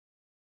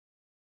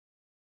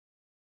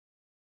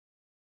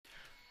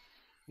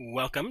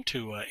Welcome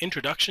to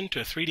Introduction to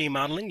 3D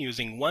Modeling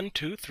using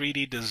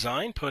 1-2-3D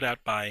Design, put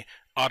out by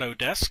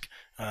Autodesk.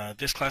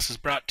 This class is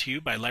brought to you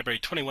by Library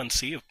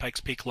 21C of Pikes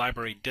Peak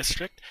Library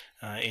District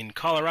in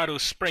Colorado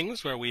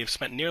Springs, where we have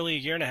spent nearly a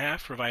year and a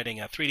half providing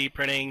 3D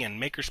printing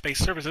and makerspace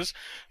services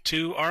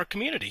to our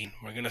community.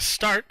 We're going to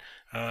start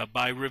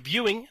by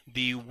reviewing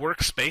the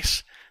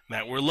workspace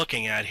that we're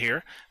looking at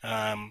here.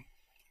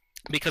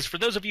 Because for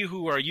those of you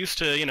who are used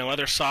to,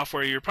 other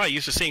software, you're probably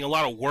used to seeing a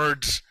lot of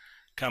words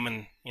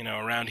coming,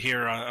 around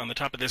here on the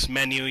top of this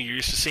menu. You're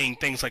used to seeing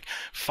things like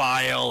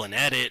file and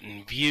edit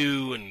and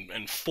view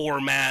and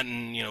format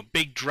and,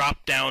 big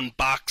drop-down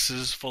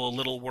boxes full of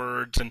little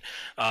words. And,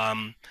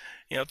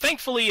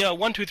 thankfully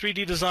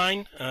 1-2-3D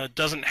Design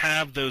doesn't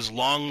have those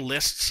long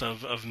lists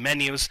of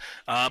menus.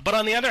 But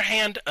on the other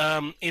hand,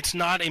 it's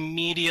not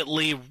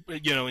immediately,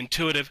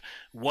 intuitive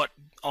what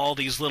all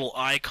these little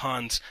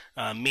icons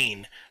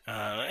mean.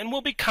 And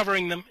we'll be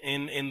covering them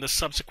in the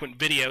subsequent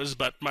videos,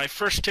 but my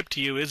first tip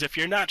to you is if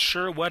you're not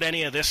sure what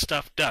any of this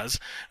stuff does,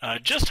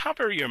 just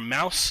hover your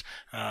mouse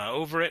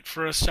over it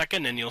for a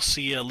second and you'll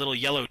see a little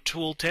yellow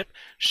tooltip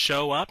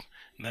show up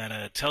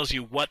that tells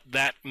you what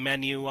that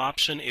menu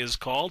option is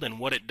called and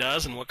what it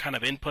does and what kind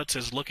of inputs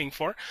is looking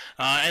for.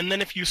 And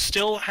then if you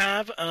still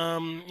have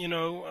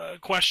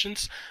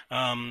questions,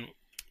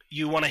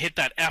 you want to hit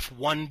that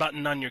F1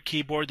 button on your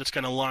keyboard. That's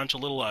going to launch a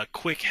little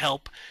quick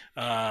help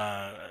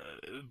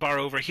bar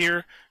over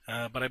here.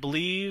 But I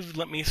believe,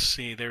 let me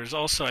see, there's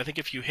also, I think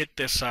if you hit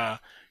this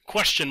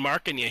question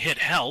mark and you hit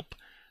help,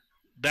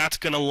 that's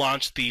going to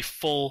launch the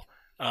full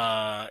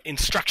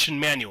instruction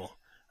manual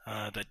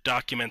that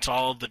documents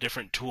all of the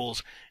different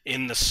tools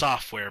in the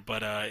software.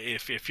 But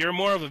if you're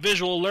more of a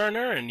visual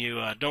learner and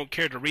you don't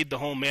care to read the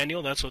whole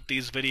manual, that's what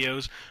these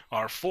videos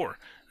are for.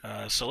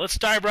 So let's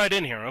dive right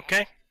in here,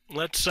 okay?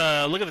 Let's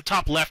look at the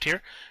top left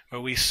here, where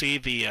we see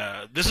the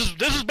this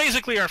is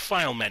basically our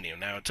file menu.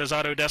 Now it says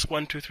Autodesk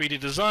 1-2-3D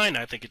Design.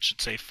 I think it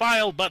should say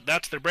File, but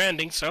that's their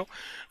branding, so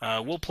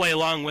we'll play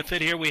along with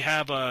it. Here we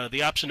have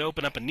the option to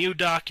open up a new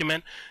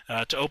document,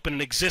 to open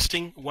an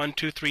existing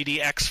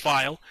 1-2-3DX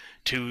file,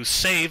 to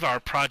save our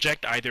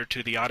project either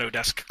to the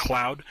Autodesk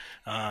cloud,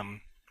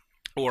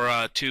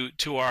 or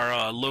to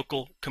our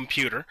local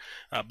computer.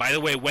 By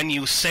the way, when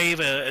you save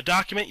a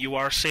document, you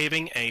are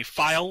saving a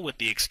file with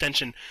the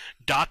extension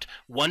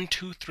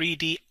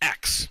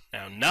 .123dx.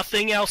 Now,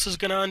 nothing else is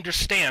going to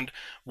understand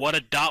what a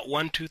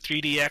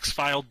 .123dx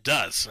file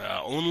does.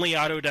 Only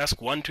Autodesk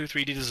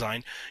 1-2-3D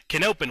Design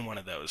can open one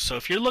of those. So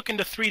if you're looking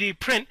to 3D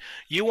print,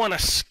 you want to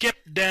skip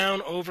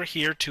down over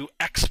here to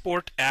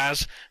Export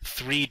as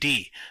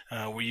 3D,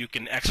 where you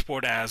can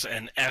export as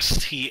an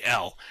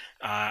STL.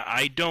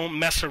 I don't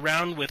mess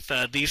around with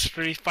these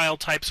three file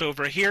types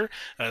over here.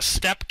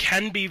 Step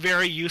can be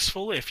very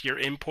useful if you're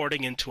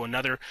importing into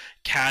another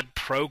CAD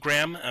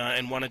program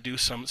and want to do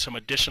some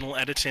additional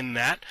edits in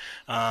that.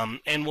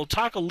 And we'll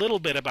talk a little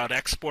bit about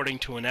exporting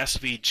to an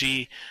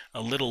SVG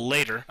a little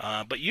later.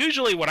 But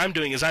usually what I'm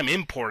doing is I'm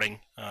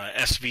importing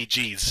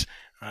SVGs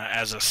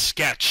as a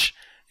sketch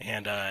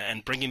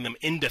and bringing them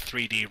into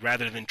 3D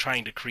rather than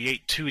trying to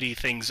create 2D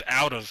things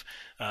out of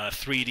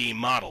 3D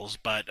models.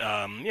 But,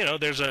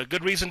 there's a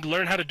good reason to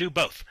learn how to do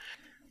both.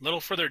 A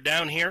little further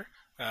down here,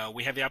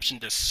 we have the option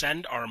to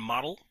send our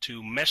model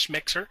to Mesh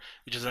Mixer,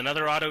 which is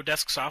another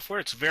Autodesk software.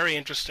 It's very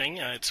interesting.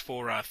 It's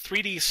for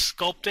 3D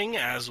sculpting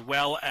as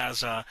well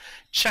as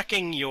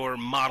checking your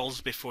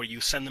models before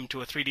you send them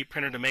to a 3D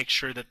printer to make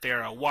sure that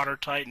they're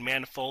watertight and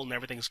manifold and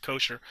everything's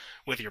kosher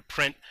with your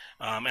print.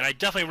 And I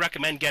definitely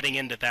recommend getting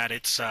into that.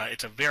 It's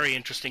a very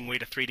interesting way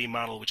to 3D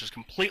model, which is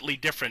completely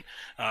different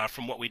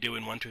from what we do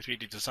in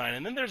 1-2-3D Design.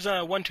 And then there's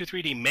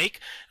 1-2-3D Make,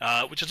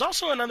 which is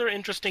also another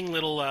interesting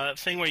little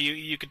thing where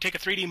you could take a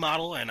 3D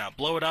model and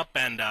blow it up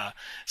and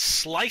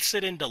slice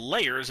it into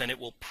layers, and it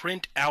will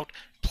print out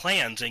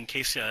plans in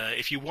case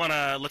if you want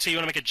to, let's say you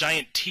want to make a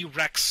giant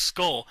T-Rex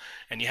skull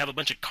and you have a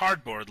bunch of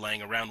cardboard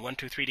laying around.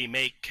 1-2-3D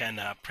Make can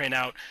print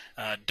out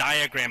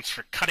diagrams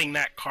for cutting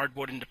that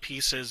cardboard into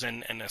pieces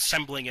and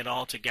assembling it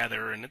all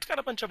together, and it's got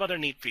a bunch of other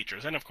neat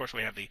features. And of course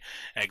we have the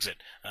exit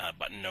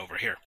button over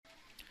here.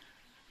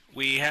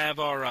 We have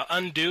our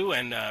undo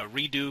and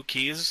redo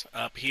keys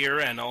up here,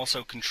 and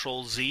also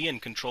Control Z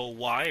and Control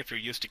Y. If you're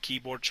used to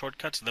keyboard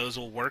shortcuts, those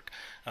will work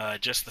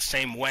just the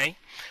same way.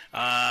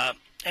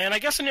 And I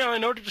guess in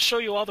order to show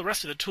you all the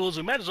rest of the tools,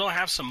 we might as well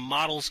have some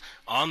models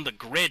on the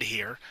grid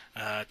here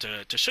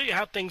to show you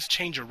how things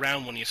change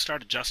around when you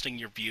start adjusting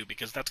your view,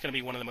 because that's going to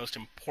be one of the most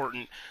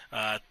important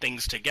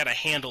things to get a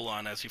handle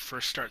on as you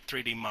first start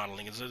 3D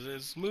modeling,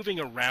 is moving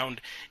around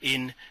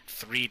in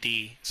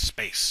 3D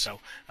space. So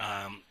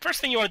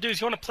first thing you want to do is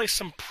you want to place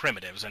some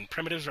primitives, and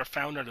primitives are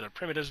found under the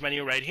primitives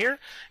menu right here.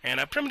 And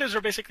primitives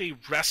are basically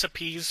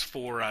recipes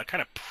for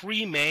kind of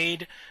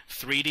pre-made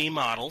 3D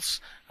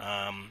models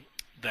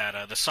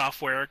that the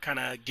software kind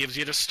of gives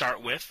you to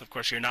start with. Of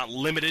course, you're not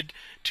limited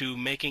to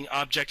making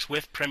objects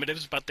with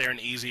primitives, but they're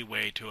an easy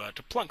way to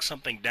plunk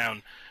something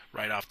down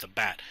right off the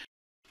bat.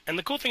 And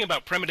the cool thing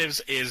about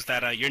primitives is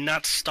that you're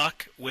not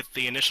stuck with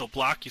the initial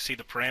block. You see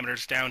the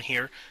parameters down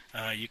here.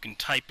 You can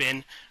type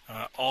in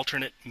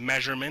alternate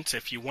measurements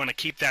if you want to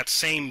keep that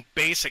same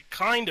basic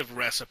kind of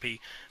recipe,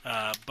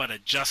 but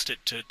adjust it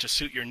to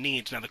suit your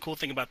needs. Now, the cool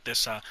thing about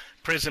this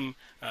prism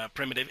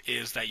primitive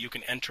is that you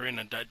can enter in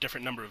a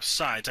different number of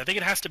sides. I think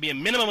it has to be a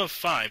minimum of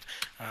 5,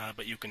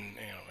 but you can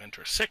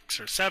enter 6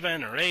 or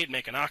 7 or 8,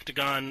 make an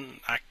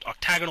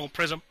octagonal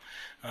prism,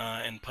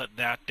 and put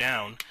that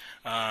down.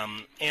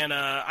 I'm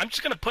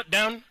just going to put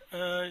down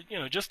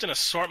just an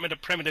assortment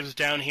of primitives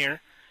down here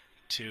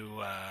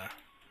to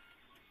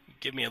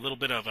give me a little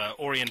bit of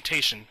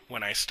orientation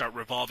when I start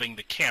revolving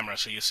the camera,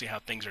 so you see how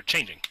things are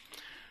changing.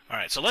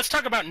 Alright, so let's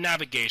talk about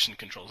navigation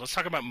controls. Let's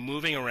talk about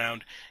moving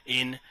around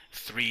in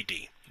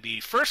 3D. The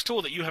first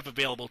tool that you have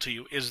available to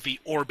you is the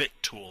Orbit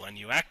tool, and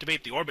you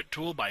activate the Orbit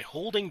tool by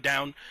holding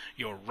down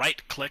your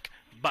right-click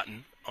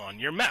button on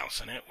your mouse,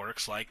 and it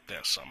works like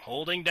this. I'm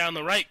holding down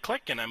the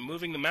right-click, and I'm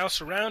moving the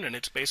mouse around, and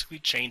it's basically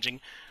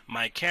changing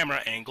my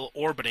camera angle,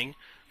 orbiting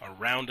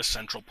around a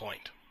central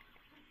point.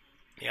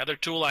 The other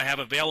tool I have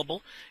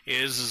available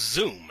is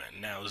Zoom.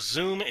 Now,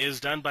 Zoom is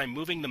done by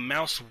moving the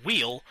mouse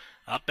wheel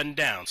up and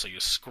down. So you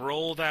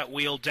scroll that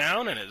wheel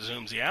down and it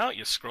zooms you out.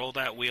 You scroll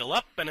that wheel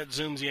up and it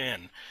zooms you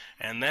in.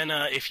 And then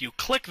if you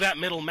click that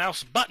middle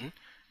mouse button,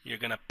 you're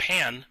going to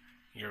pan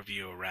your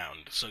view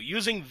around. So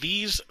using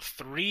these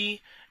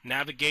 3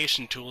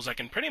 navigation tools, I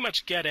can pretty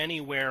much get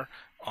anywhere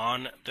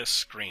on the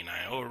screen.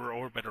 I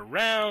orbit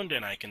around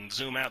and I can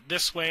zoom out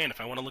this way, and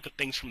if I want to look at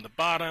things from the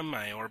bottom,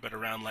 I orbit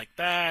around like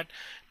that,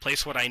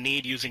 place what I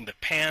need using the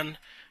pan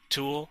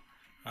tool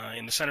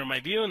in the center of my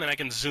view, and then I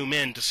can zoom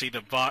in to see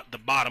the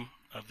bottom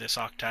of this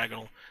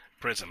octagonal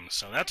prism.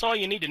 So that's all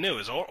you need to know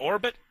is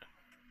orbit,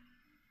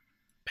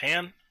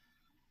 pan,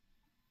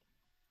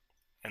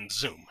 and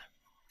zoom.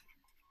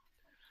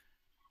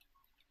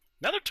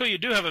 Another tool you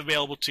do have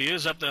available to you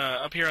is up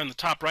here on the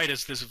top right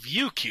is this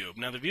view cube.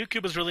 Now the view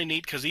cube is really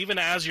neat because even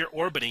as you're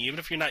orbiting, even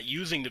if you're not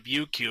using the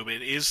view cube,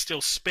 it is still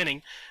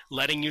spinning,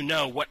 letting you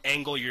know what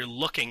angle you're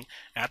looking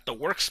at the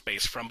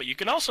workspace from. But you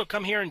can also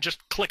come here and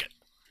just click it.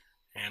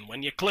 And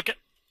when you click it,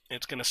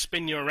 it's going to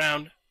spin you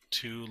around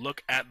to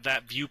look at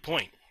that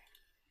viewpoint.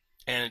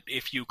 And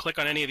if you click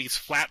on any of these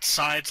flat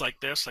sides like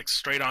this, like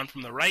straight on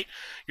from the right,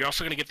 you're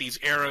also going to get these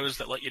arrows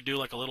that let you do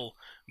like a little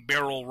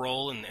barrel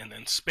roll and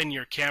then spin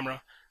your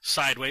camera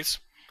sideways.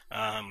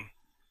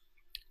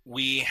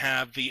 We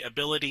have the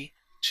ability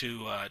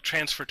to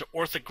transfer to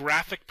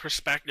orthographic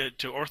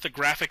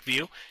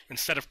view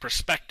instead of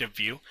perspective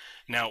view.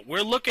 Now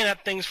we're looking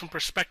at things from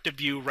perspective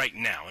view right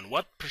now, and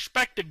what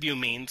perspective view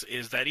means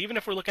is that even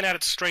if we're looking at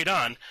it straight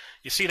on,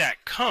 you see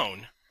that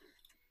cone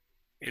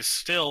is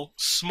still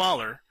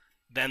smaller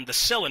than the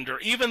cylinder,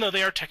 even though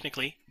they are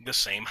technically the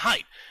same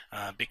height.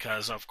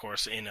 Because, of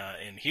course, in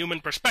human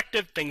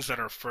perspective, things that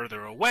are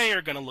further away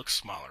are going to look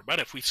smaller. But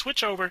if we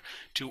switch over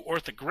to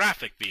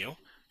orthographic view,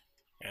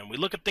 and we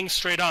look at things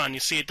straight on, you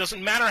see it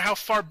doesn't matter how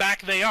far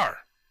back they are.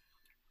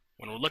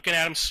 When we're looking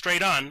at them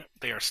straight on,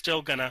 they are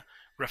still going to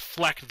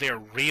reflect their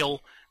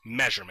real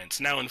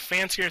measurements. Now in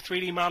fancier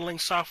 3D modeling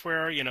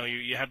software,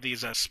 you have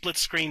these split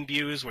screen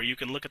views where you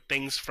can look at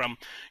things from,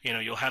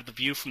 you'll have the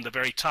view from the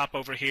very top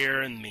over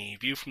here and the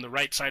view from the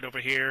right side over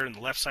here and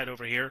the left side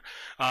over here,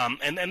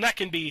 and that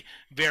can be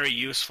very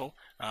useful.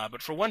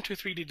 But for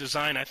 1-2-3D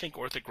design, I think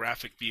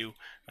orthographic view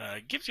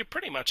gives you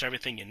pretty much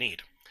everything you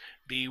need.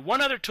 The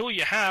one other tool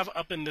you have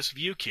up in this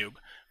view cube,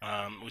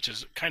 which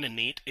is kind of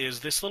neat, is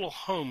this little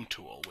home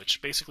tool,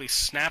 which basically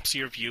snaps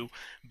your view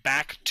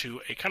back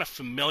to a kind of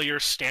familiar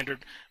standard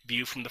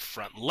view from the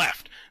front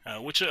left,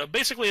 which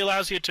basically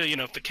allows you to,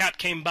 if the cat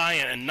came by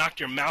and knocked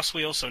your mouse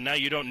wheel, so now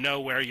you don't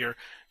know where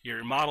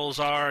your models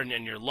are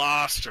and you're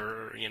lost,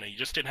 or you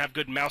just didn't have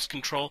good mouse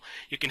control,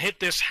 you can hit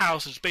this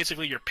house. It's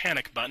basically your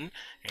panic button,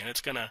 and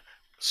it's going to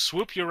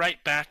swoop you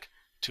right back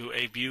to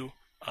a view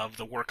of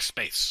the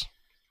workspace.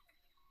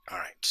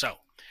 Alright, so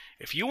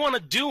if you want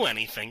to do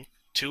anything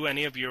to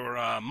any of your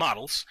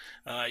models,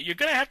 you're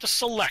going to have to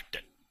select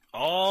it.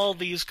 All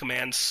these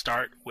commands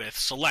start with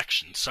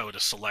selection. So to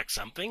select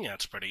something,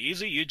 that's pretty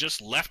easy. You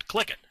just left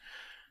click it.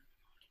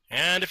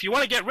 And if you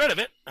want to get rid of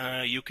it,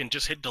 you can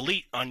just hit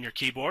delete on your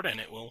keyboard and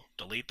it will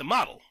delete the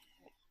model.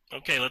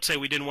 Okay, let's say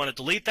we didn't want to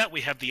delete that.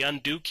 We have the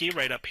undo key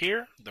right up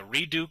here, the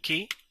redo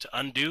key to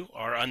undo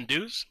our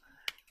undos.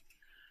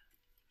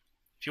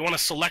 If you want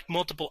to select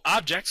multiple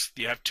objects,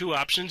 you have 2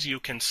 options. You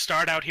can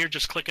start out here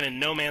just clicking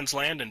in no man's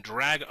land and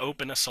drag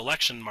open a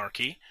selection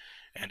marquee,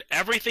 and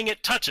everything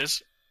it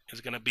touches is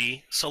going to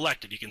be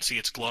selected. You can see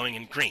it's glowing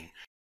in green.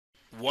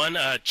 One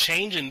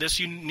change in this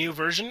new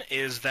version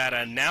is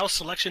that now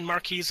selection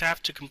marquees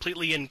have to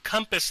completely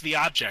encompass the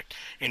object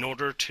in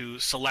order to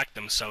select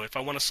them. So if I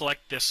want to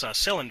select this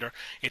cylinder,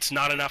 it's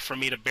not enough for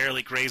me to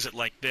barely graze it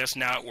like this.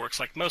 Now it works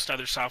like most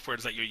other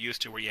softwares that you're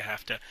used to, where you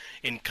have to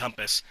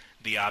encompass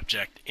the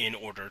object in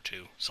order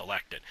to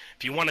select it.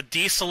 If you want to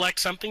deselect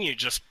something, you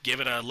just give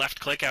it a left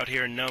click out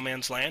here in no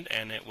man's land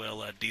and it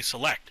will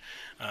deselect.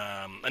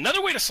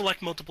 Another way to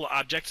select multiple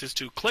objects is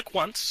to click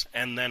once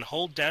and then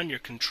hold down your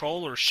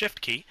control or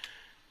shift key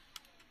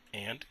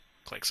and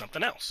click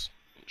something else.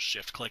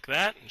 shift-click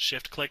that, and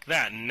shift-click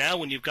that. And now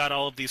when you've got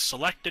all of these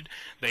selected,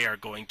 they are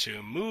going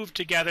to move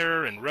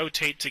together and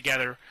rotate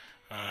together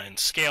and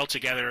scale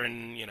together,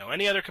 and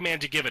any other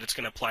command you give it, it's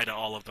going to apply to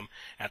all of them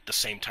at the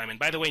same time. And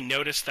by the way,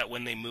 notice that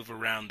when they move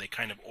around, they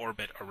kind of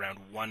orbit around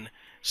one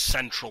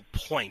central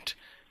point.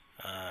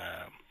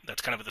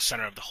 That's kind of at the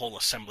center of the whole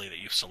assembly that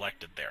you've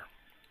selected there.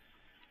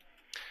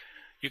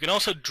 You can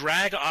also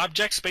drag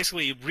objects,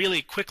 basically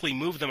really quickly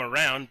move them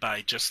around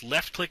by just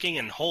left-clicking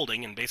and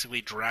holding and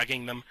basically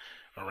dragging them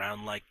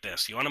around like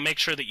this. You want to make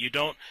sure that you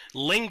don't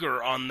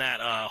linger on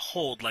that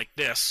hold like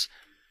this,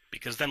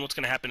 because then what's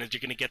going to happen is you're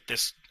going to get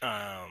this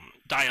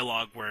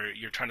dialog where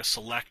you're trying to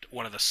select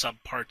one of the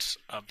subparts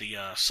of the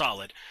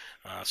solid.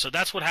 So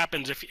that's what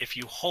happens if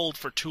you hold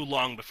for too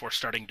long before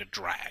starting to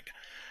drag.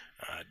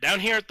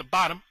 Down here at the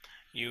bottom,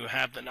 you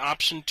have an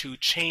option to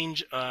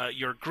change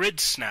your grid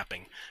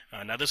snapping.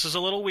 Now this is a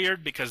little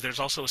weird because there's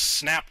also a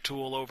snap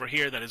tool over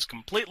here that is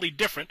completely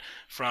different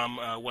from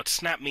what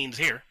snap means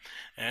here.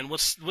 And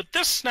what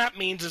this snap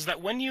means is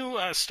that when you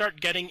start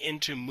getting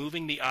into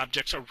moving the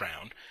objects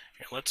around,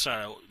 here,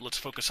 let's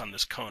focus on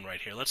this cone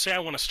right here. Let's say I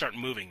want to start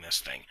moving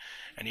this thing,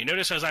 and you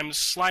notice as I'm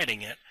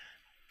sliding it,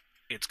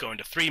 it's going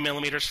to 3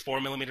 millimeters,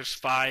 4 millimeters,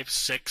 5,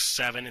 6,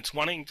 7. It's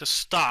wanting to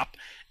stop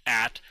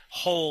at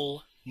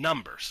whole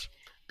numbers,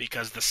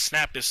 because the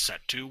snap is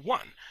set to 1.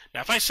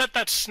 Now if I set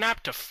that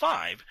snap to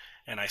 5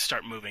 and I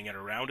start moving it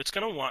around, it's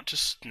going to want to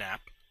snap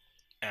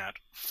at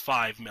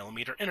 5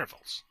 millimeter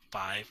intervals.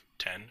 5,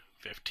 10,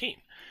 15.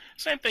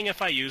 Same thing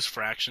if I use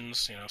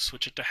fractions,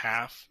 switch it to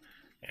half,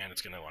 and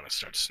it's going to want to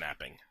start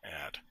snapping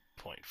at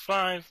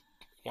 0.5,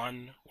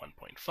 1,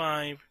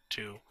 1.5,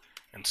 2,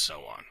 and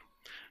so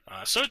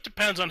on. So it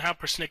depends on how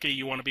persnickety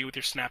you want to be with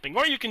your snapping,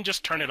 or you can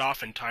just turn it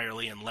off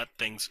entirely and let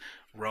things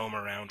roam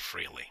around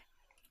freely.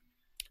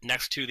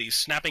 Next to the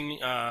snapping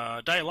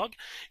dialog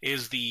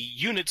is the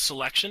unit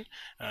selection.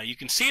 You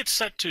can see it's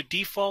set to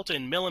default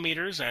in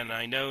millimeters, and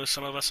I know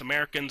some of us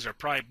Americans are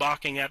probably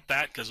balking at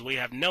that because we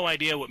have no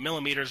idea what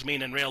millimeters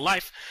mean in real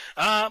life.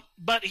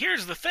 But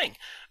here's the thing.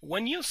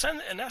 When you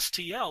send an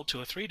STL to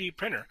a 3D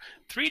printer,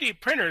 3D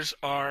printers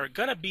are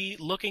going to be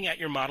looking at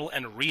your model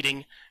and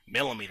reading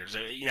millimeters.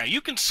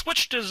 You can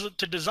switch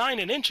to design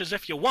in inches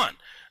if you want,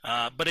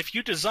 but if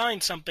you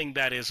design something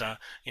that is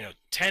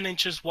 10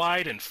 inches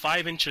wide and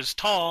 5 inches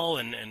tall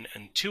and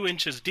 2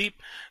 inches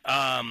deep,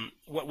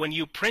 when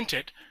you print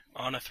it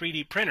on a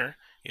 3D printer,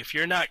 if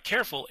you're not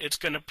careful, it's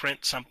going to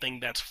print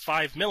something that's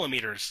 5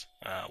 millimeters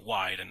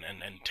wide and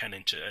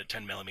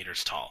 10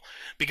 millimeters tall,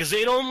 because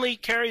it only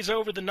carries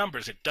over the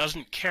numbers. It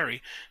doesn't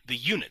carry the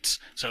units.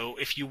 So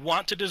if you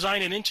want to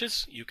design in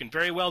inches, you can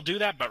very well do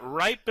that, but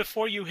right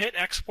before you hit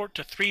export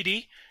to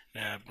 3D,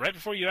 right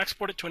before you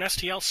export it to an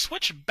STL,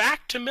 switch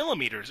back to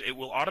millimeters. It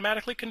will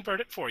automatically convert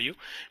it for you,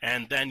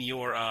 and then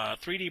your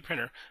 3D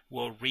printer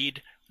will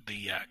read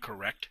the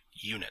correct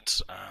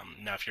units.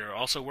 Now if you're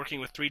also working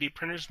with 3D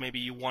printers, maybe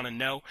you want to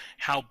know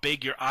how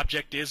big your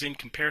object is in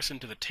comparison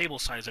to the table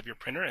size of your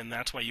printer, and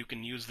that's why you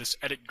can use this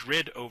edit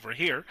grid over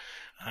here.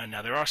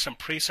 Now there are some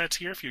presets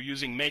here if you're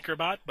using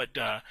MakerBot, but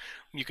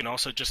you can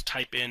also just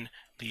type in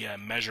the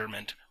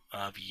measurement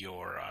of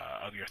your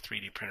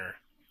 3D printer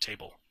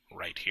table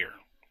right here.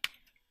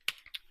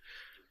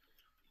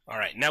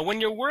 Alright, now when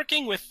you're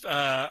working with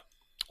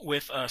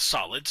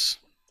solids,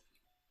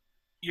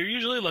 you're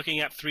usually looking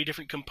at 3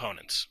 different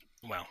components.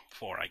 Well,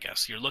 4, I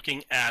guess. You're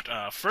looking at,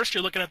 first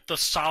you're looking at the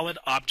solid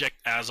object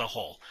as a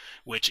whole,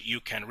 which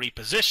you can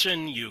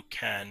reposition, you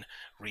can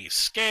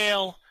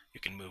rescale, you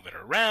can move it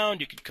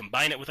around, you can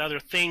combine it with other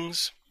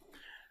things.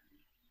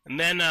 And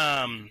then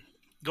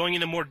going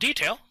into more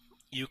detail,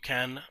 you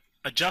can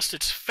adjust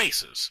its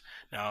faces.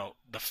 Now,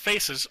 the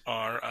faces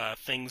are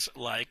things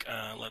like,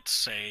 let's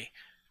say,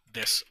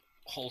 this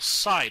whole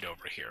side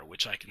over here,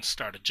 which I can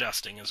start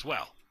adjusting as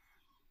well.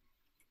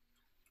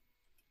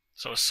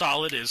 So a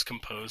solid is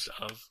composed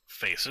of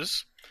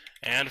faces,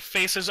 and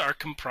faces are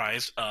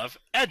comprised of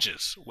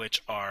edges,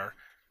 which are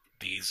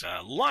these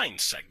line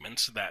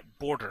segments that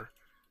border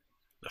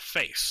the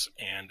face.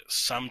 And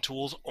some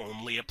tools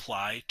only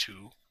apply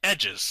to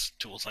edges,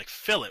 tools like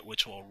fillet,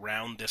 which will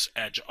round this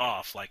edge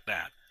off like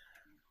that.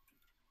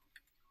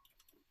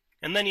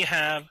 And then you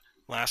have,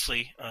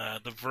 lastly,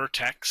 the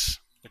vertex,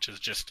 which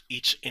is just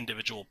each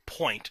individual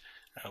point,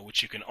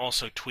 which you can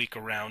also tweak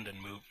around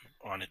and move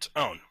on its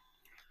own.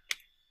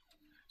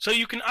 So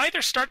you can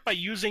either start by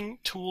using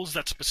tools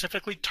that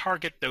specifically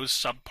target those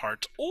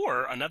subparts,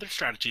 or another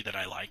strategy that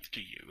I like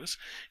to use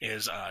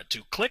is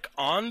to click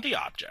on the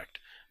object,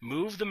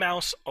 move the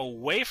mouse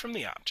away from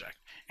the object,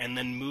 and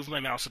then move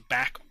my mouse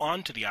back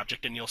onto the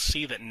object, and you'll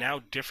see that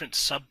now different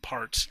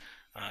subparts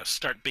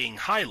start being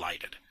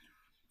highlighted.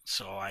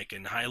 So I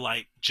can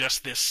highlight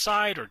just this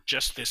side or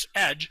just this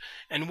edge,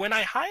 and when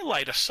I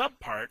highlight a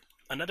subpart,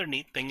 another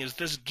neat thing is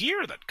this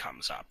gear that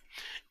comes up.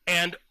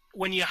 And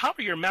when you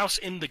hover your mouse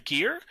in the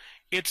gear,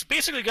 it's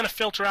basically going to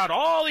filter out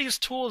all these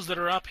tools that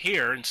are up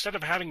here instead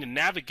of having to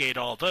navigate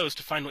all those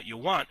to find what you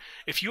want.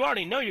 If you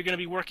already know you're going to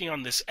be working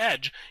on this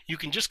edge, you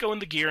can just go in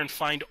the gear and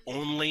find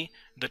only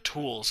the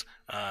tools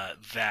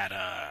that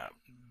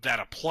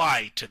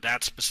apply to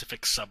that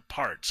specific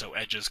subpart. So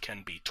edges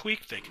can be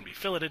tweaked, they can be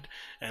filleted,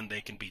 and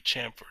they can be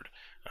chamfered.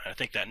 I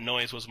think that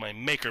noise was my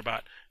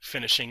MakerBot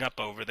finishing up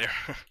over there.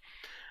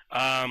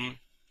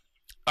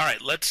 All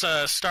right, let's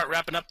start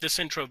wrapping up this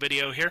intro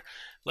video here.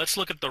 Let's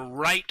look at the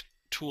right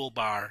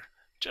toolbar,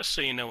 just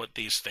so you know what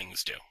these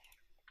things do.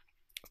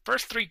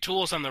 First three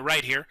tools on the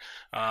right here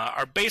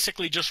are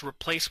basically just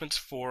replacements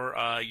for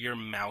your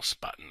mouse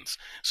buttons.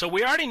 So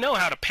we already know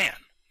how to pan.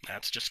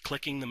 That's just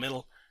clicking the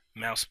middle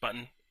mouse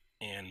button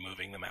and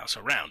moving the mouse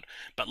around.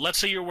 But let's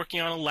say you're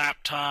working on a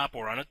laptop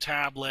or on a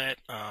tablet,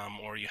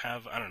 or you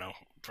have, I don't know,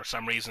 for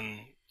some reason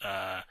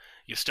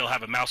you still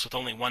have a mouse with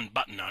only one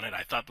button on it.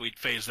 I thought we'd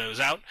phase those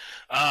out.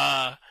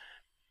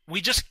 We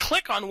just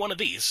click on one of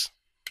these,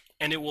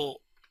 and it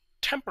will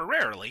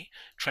temporarily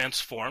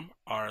transform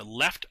our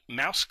left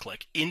mouse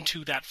click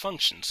into that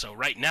function. So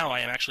right now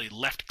I am actually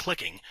left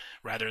clicking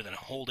rather than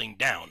holding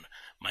down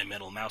my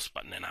middle mouse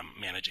button, and I'm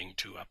managing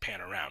to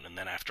pan around. And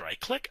then after I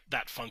click,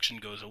 that function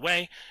goes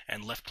away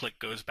and left click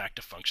goes back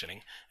to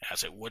functioning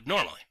as it would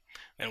normally.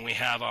 Then we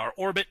have our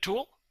orbit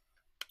tool.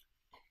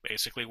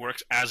 Basically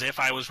works as if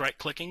I was right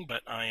clicking,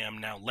 but I am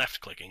now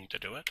left clicking to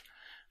do it.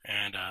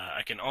 And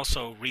I can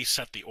also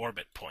reset the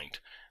orbit point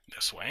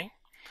this way.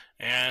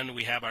 And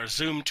we have our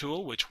zoom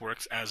tool, which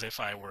works as if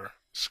I were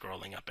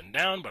scrolling up and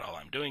down, but all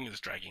I'm doing is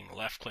dragging the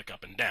left click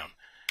up and down.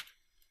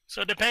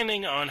 So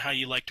depending on how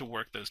you like to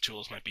work, those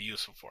tools might be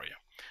useful for you.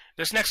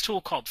 This next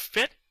tool called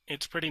fit,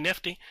 it's pretty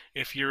nifty.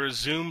 If you're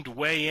zoomed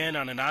way in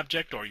on an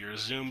object or you're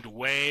zoomed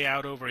way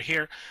out over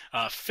here,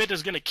 fit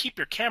is going to keep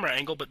your camera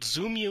angle but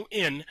zoom you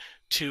in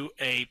to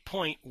a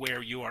point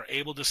where you are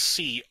able to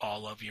see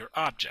all of your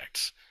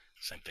objects.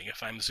 Same thing,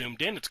 if I'm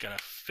zoomed in, it's going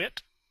to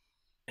fit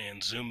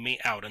and zoom me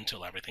out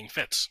until everything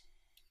fits.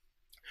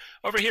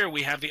 Over here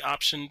we have the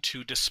option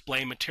to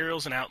display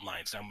materials and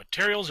outlines. Now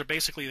materials are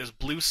basically this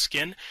blue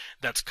skin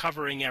that's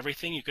covering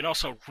everything. You can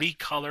also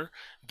recolor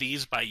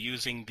these by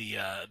using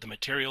the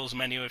materials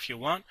menu if you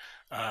want,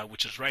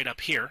 which is right up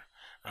here.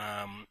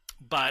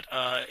 But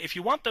if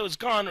you want those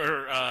gone,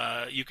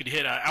 or you could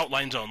hit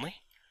outlines only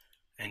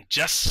and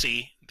just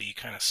see the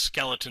kind of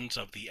skeletons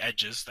of the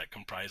edges that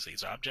comprise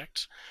these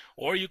objects.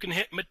 Or you can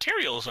hit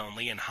materials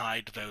only and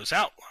hide those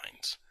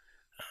outlines.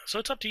 So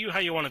it's up to you how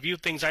you want to view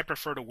things. I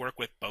prefer to work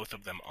with both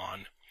of them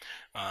on.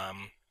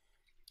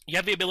 You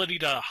have the ability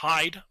to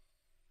hide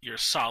your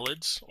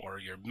solids or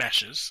your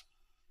meshes,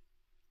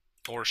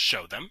 or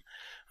show them.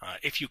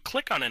 If you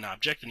click on an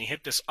object and you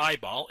hit this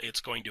eyeball,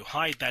 it's going to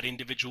hide that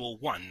individual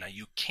one. Now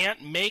you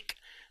can't make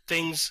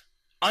things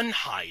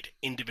unhide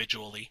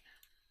individually.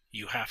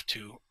 You have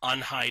to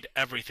unhide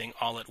everything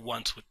all at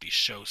once with the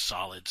Show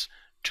Solids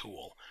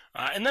tool.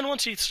 And then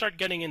once you start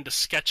getting into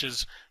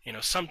sketches,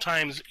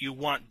 sometimes you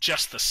want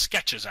just the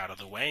sketches out of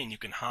the way, and you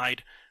can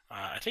hide,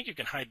 I think you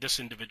can hide this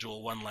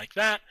individual one like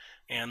that,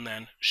 and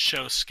then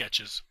show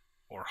sketches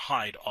or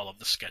hide all of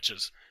the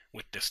sketches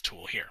with this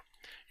tool here.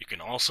 You can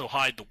also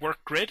hide the work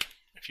grid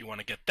if you want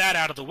to get that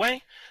out of the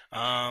way,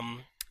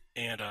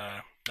 and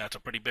that's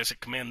a pretty basic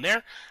command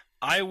there.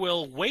 I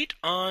will wait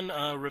on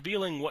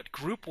revealing what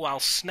group while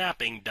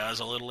snapping does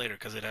a little later,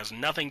 because it has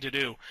nothing to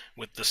do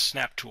with the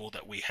snap tool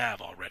that we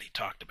have already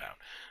talked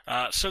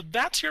about. So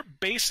that's your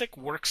basic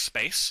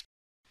workspace.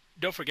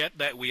 Don't forget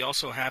that we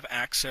also have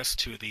access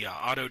to the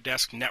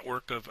Autodesk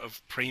network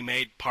of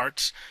pre-made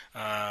parts,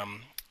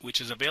 which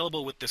is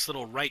available with this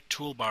little right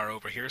toolbar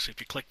over here. So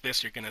if you click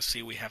this, you're going to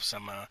see we have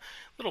some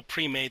little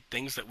pre-made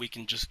things that we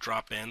can just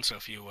drop in. So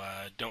if you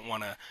don't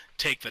want to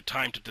take the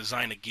time to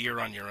design a gear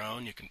on your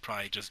own, you can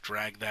probably just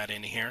drag that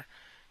in here.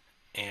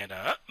 And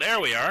there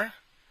we are.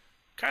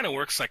 Kind of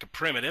works like a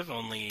primitive,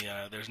 only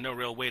there's no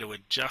real way to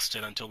adjust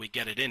it until we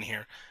get it in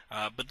here.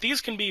 But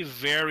these can be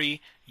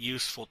very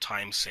useful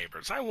time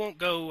savers. I won't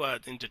go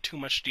into too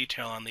much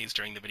detail on these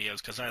during the videos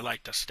because I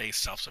like to stay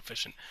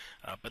self-sufficient.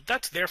 But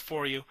that's there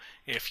for you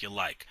if you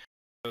like.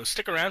 So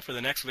stick around for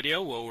the next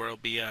video where we'll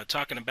be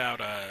talking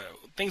about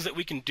things that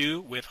we can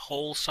do with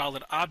whole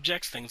solid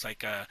objects, things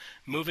like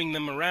moving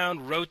them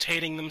around,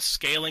 rotating them,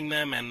 scaling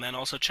them, and then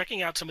also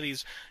checking out some of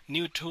these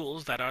new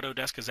tools that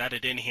Autodesk has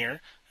added in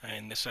here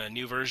in this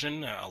new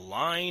version,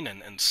 Align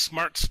and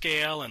Smart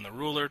Scale and the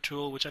Ruler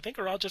tool, which I think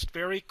are all just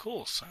very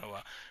cool. So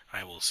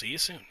I will see you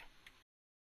soon.